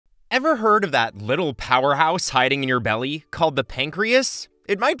Ever heard of that little powerhouse hiding in your belly called the pancreas?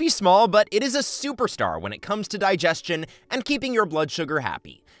 It might be small, but it is a superstar when it comes to digestion and keeping your blood sugar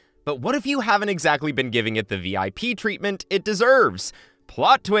happy. But what if you haven't exactly been giving it the VIP treatment it deserves?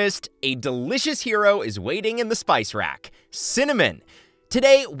 Plot twist, a delicious hero is waiting in the spice rack: cinnamon.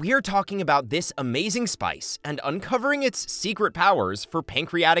 Today, we're talking about this amazing spice and uncovering its secret powers for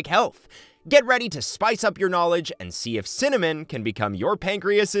pancreatic health. Get ready to spice up your knowledge and see if cinnamon can become your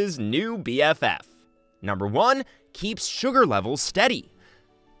pancreas's new BFF. Number 1, keeps sugar levels steady.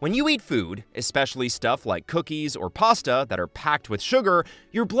 When you eat food, especially stuff like cookies or pasta that are packed with sugar,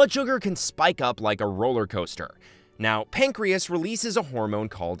 your blood sugar can spike up like a roller coaster. Now, pancreas releases a hormone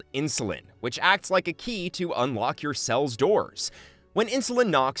called insulin, which acts like a key to unlock your cell's doors. When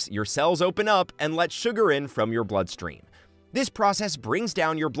insulin knocks, your cells open up and let sugar in from your bloodstream. This process brings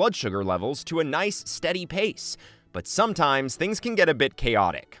down your blood sugar levels to a nice, steady pace. But sometimes things can get a bit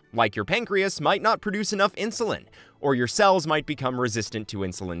chaotic, like your pancreas might not produce enough insulin, or your cells might become resistant to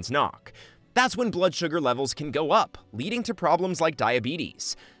insulin's knock. That's when blood sugar levels can go up, leading to problems like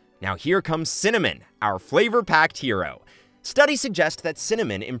diabetes. Now here comes cinnamon, our flavor-packed hero. Studies suggest that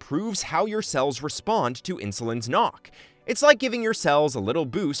cinnamon improves how your cells respond to insulin's knock. It's like giving your cells a little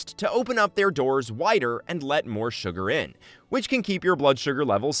boost to open up their doors wider and let more sugar in, which can keep your blood sugar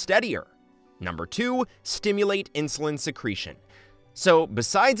levels steadier. Number 2, stimulate insulin secretion. So,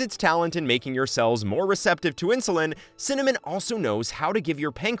 besides its talent in making your cells more receptive to insulin, cinnamon also knows how to give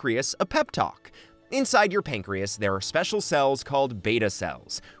your pancreas a pep talk. Inside your pancreas, there are special cells called beta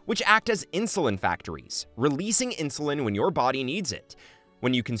cells, which act as insulin factories, releasing insulin when your body needs it.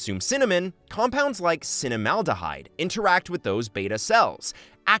 When you consume cinnamon, compounds like cinnamaldehyde interact with those beta cells,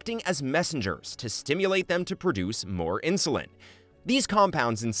 acting as messengers to stimulate them to produce more insulin. These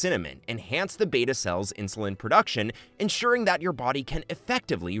compounds in cinnamon enhance the beta cell's insulin production, ensuring that your body can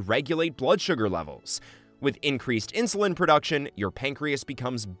effectively regulate blood sugar levels. With increased insulin production, your pancreas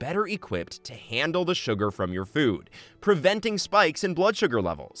becomes better equipped to handle the sugar from your food, preventing spikes in blood sugar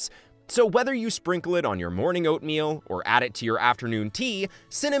levels. So whether you sprinkle it on your morning oatmeal or add it to your afternoon tea,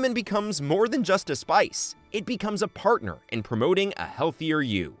 cinnamon becomes more than just a spice. It becomes a partner in promoting a healthier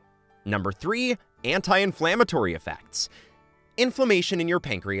you. Number 3, anti-inflammatory effects. Inflammation in your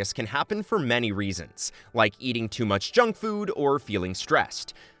pancreas can happen for many reasons, like eating too much junk food or feeling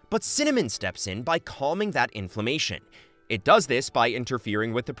stressed. But cinnamon steps in by calming that inflammation. It does this by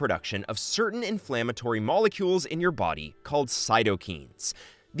interfering with the production of certain inflammatory molecules in your body called cytokines.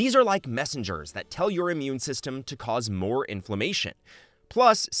 These are like messengers that tell your immune system to cause more inflammation.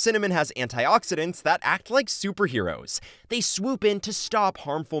 Plus, cinnamon has antioxidants that act like superheroes. They swoop in to stop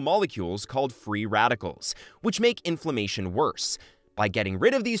harmful molecules called free radicals, which make inflammation worse. By getting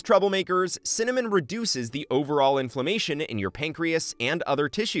rid of these troublemakers, cinnamon reduces the overall inflammation in your pancreas and other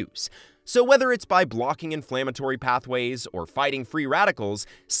tissues. So whether it's by blocking inflammatory pathways or fighting free radicals,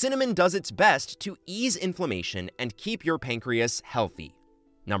 cinnamon does its best to ease inflammation and keep your pancreas healthy.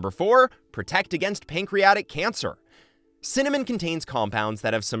 Number 4, protect against pancreatic cancer. Cinnamon contains compounds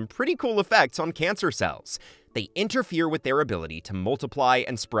that have some pretty cool effects on cancer cells. They interfere with their ability to multiply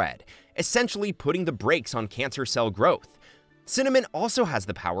and spread, essentially putting the brakes on cancer cell growth. Cinnamon also has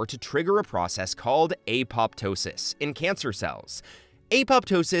the power to trigger a process called apoptosis in cancer cells.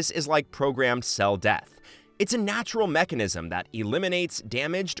 Apoptosis is like programmed cell death. It's a natural mechanism that eliminates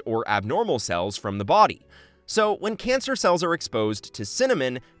damaged or abnormal cells from the body. So when cancer cells are exposed to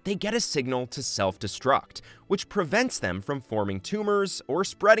cinnamon, they get a signal to self-destruct, which prevents them from forming tumors or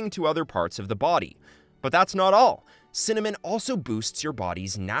spreading to other parts of the body. But that's not all. Cinnamon also boosts your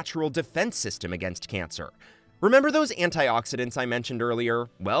body's natural defense system against cancer. Remember those antioxidants I mentioned earlier?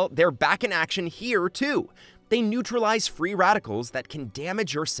 Well, they're back in action here too. They neutralize free radicals that can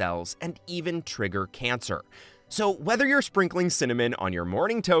damage your cells and even trigger cancer. So whether you're sprinkling cinnamon on your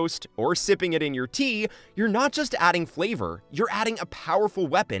morning toast or sipping it in your tea, you're not just adding flavor, you're adding a powerful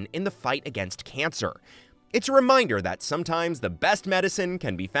weapon in the fight against cancer. It's a reminder that sometimes the best medicine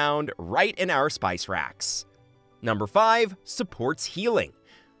can be found right in our spice racks. Number 5, supports healing.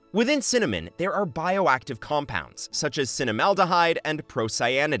 Within cinnamon, there are bioactive compounds such as cinnamaldehyde and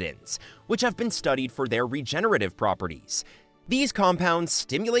procyanidins, which have been studied for their regenerative properties. These compounds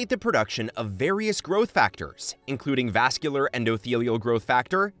stimulate the production of various growth factors, including vascular endothelial growth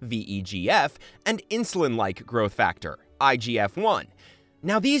factor, VEGF, and insulin-like growth factor, IGF-1.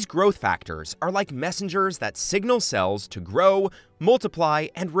 Now, these growth factors are like messengers that signal cells to grow, multiply,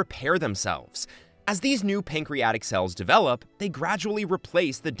 and repair themselves. As these new pancreatic cells develop, they gradually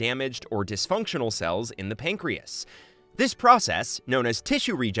replace the damaged or dysfunctional cells in the pancreas. This process, known as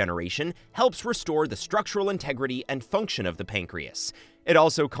tissue regeneration, helps restore the structural integrity and function of the pancreas. It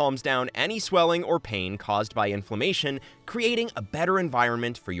also calms down any swelling or pain caused by inflammation, creating a better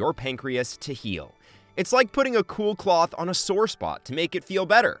environment for your pancreas to heal. It's like putting a cool cloth on a sore spot to make it feel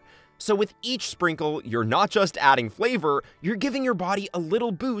better. So with each sprinkle, you're not just adding flavor, you're giving your body a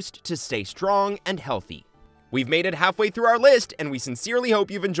little boost to stay strong and healthy. We've made it halfway through our list, and we sincerely hope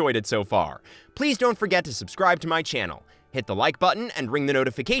you've enjoyed it so far. Please don't forget to subscribe to my channel. Hit the like button and ring the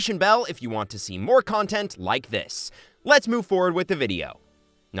notification bell if you want to see more content like this. Let's move forward with the video.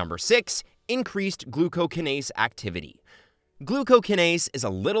 Number 6. Increased glucokinase activity. Glucokinase is a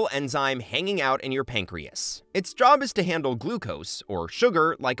little enzyme hanging out in your pancreas. Its job is to handle glucose, or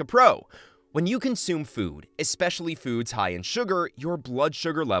sugar, like a pro. When you consume food, especially foods high in sugar, your blood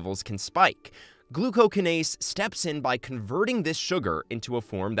sugar levels can spike. Glucokinase steps in by converting this sugar into a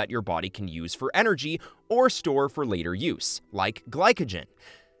form that your body can use for energy or store for later use, like glycogen.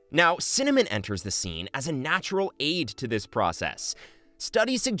 Now, cinnamon enters the scene as a natural aid to this process.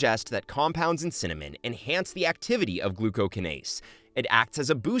 Studies suggest that compounds in cinnamon enhance the activity of glucokinase. It acts as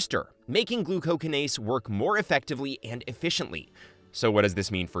a booster, making glucokinase work more effectively and efficiently. So what does this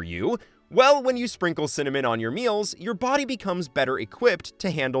mean for you? Well, when you sprinkle cinnamon on your meals, your body becomes better equipped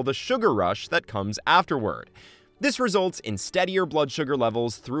to handle the sugar rush that comes afterward. This results in steadier blood sugar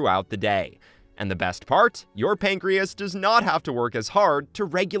levels throughout the day. And the best part, your pancreas does not have to work as hard to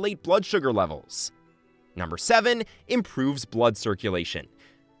regulate blood sugar levels. Number 7, improves blood circulation.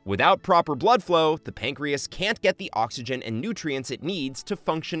 Without proper blood flow, the pancreas can't get the oxygen and nutrients it needs to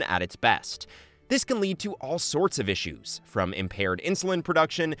function at its best. This can lead to all sorts of issues, from impaired insulin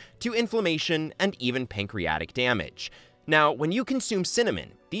production to inflammation and even pancreatic damage. Now, when you consume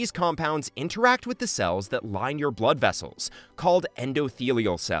cinnamon, these compounds interact with the cells that line your blood vessels, called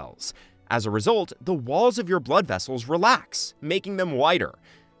endothelial cells. As a result, the walls of your blood vessels relax, making them wider.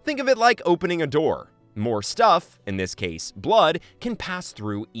 Think of it like opening a door. More stuff, in this case blood, can pass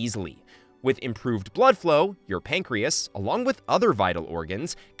through easily. With improved blood flow, your pancreas, along with other vital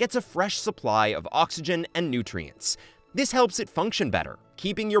organs, gets a fresh supply of oxygen and nutrients. This helps it function better,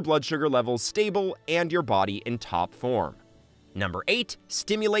 keeping your blood sugar levels stable and your body in top form. Number 8,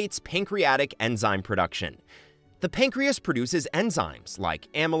 stimulates pancreatic enzyme production. The pancreas produces enzymes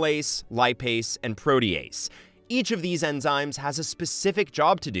like amylase, lipase, and protease. Each of these enzymes has a specific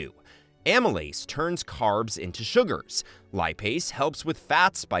job to do. Amylase turns carbs into sugars. Lipase helps with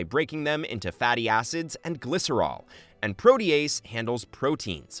fats by breaking them into fatty acids and glycerol. And protease handles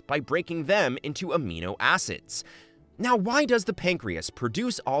proteins by breaking them into amino acids. Now, why does the pancreas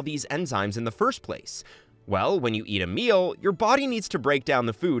produce all these enzymes in the first place? Well, when you eat a meal, your body needs to break down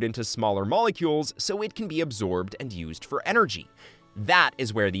the food into smaller molecules so it can be absorbed and used for energy. That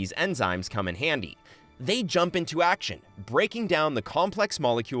is where these enzymes come in handy. They jump into action, breaking down the complex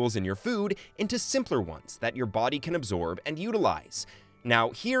molecules in your food into simpler ones that your body can absorb and utilize.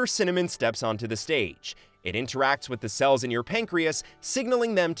 Now, here cinnamon steps onto the stage. It interacts with the cells in your pancreas,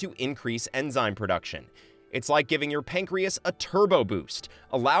 signaling them to increase enzyme production. It's like giving your pancreas a turbo boost,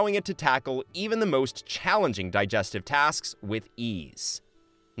 allowing it to tackle even the most challenging digestive tasks with ease.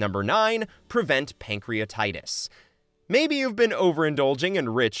 Number 9, prevent pancreatitis. Maybe you've been overindulging in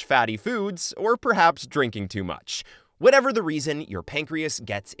rich, fatty foods, or perhaps drinking too much. Whatever the reason, your pancreas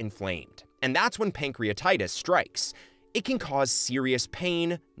gets inflamed, and that's when pancreatitis strikes. It can cause serious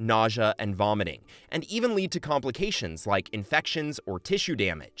pain, nausea, and vomiting, and even lead to complications like infections or tissue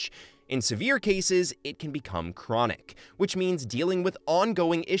damage. In severe cases, it can become chronic, which means dealing with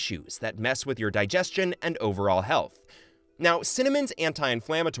ongoing issues that mess with your digestion and overall health. Now, cinnamon's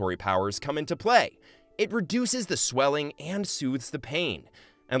anti-inflammatory powers come into play. It reduces the swelling and soothes the pain.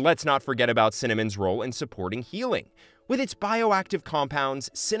 And let's not forget about cinnamon's role in supporting healing. With its bioactive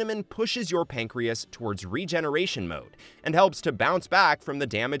compounds, cinnamon pushes your pancreas towards regeneration mode and helps to bounce back from the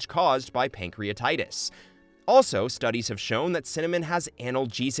damage caused by pancreatitis. Also, studies have shown that cinnamon has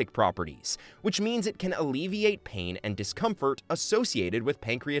analgesic properties, which means it can alleviate pain and discomfort associated with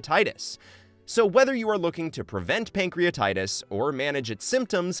pancreatitis. So whether you are looking to prevent pancreatitis or manage its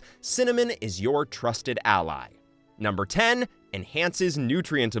symptoms, cinnamon is your trusted ally. Number 10, enhances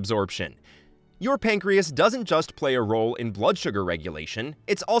nutrient absorption. Your pancreas doesn't just play a role in blood sugar regulation,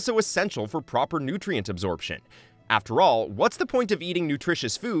 it's also essential for proper nutrient absorption. After all, what's the point of eating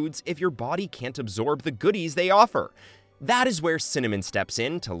nutritious foods if your body can't absorb the goodies they offer? That is where cinnamon steps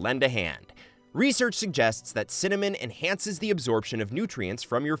in to lend a hand. Research suggests that cinnamon enhances the absorption of nutrients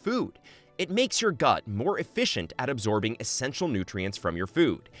from your food. It makes your gut more efficient at absorbing essential nutrients from your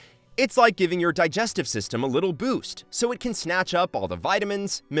food. It's like giving your digestive system a little boost, so it can snatch up all the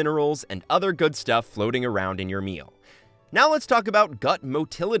vitamins, minerals, and other good stuff floating around in your meal. Now let's talk about gut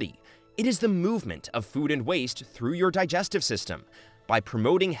motility. It is the movement of food and waste through your digestive system. By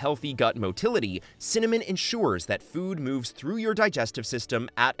promoting healthy gut motility, cinnamon ensures that food moves through your digestive system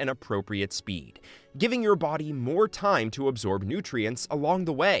at an appropriate speed, giving your body more time to absorb nutrients along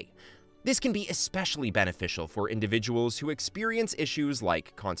the way. This can be especially beneficial for individuals who experience issues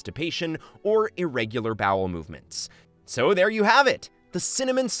like constipation or irregular bowel movements. So there you have it, the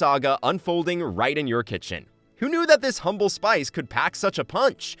cinnamon saga unfolding right in your kitchen. Who knew that this humble spice could pack such a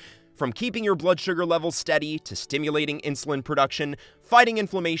punch? From keeping your blood sugar levels steady to stimulating insulin production, fighting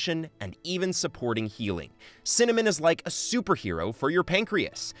inflammation, and even supporting healing, cinnamon is like a superhero for your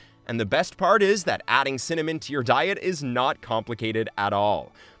pancreas. And the best part is that adding cinnamon to your diet is not complicated at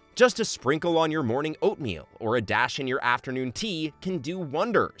all. Just a sprinkle on your morning oatmeal or a dash in your afternoon tea can do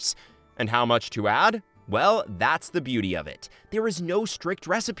wonders. And how much to add? Well, that's the beauty of it. There is no strict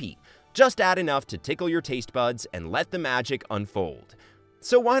recipe. Just add enough to tickle your taste buds and let the magic unfold.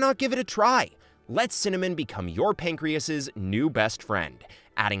 So why not give it a try? Let cinnamon become your pancreas's new best friend,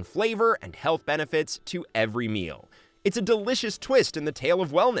 adding flavor and health benefits to every meal. It's a delicious twist in the tale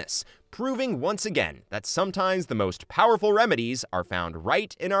of wellness, proving once again that sometimes the most powerful remedies are found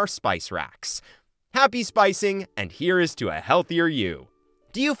right in our spice racks. Happy spicing, and here is to a healthier you.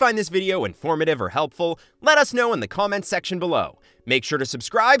 Do you find this video informative or helpful? Let us know in the comments section below. Make sure to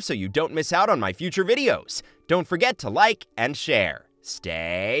subscribe so you don't miss out on my future videos. Don't forget to like and share.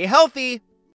 Stay healthy!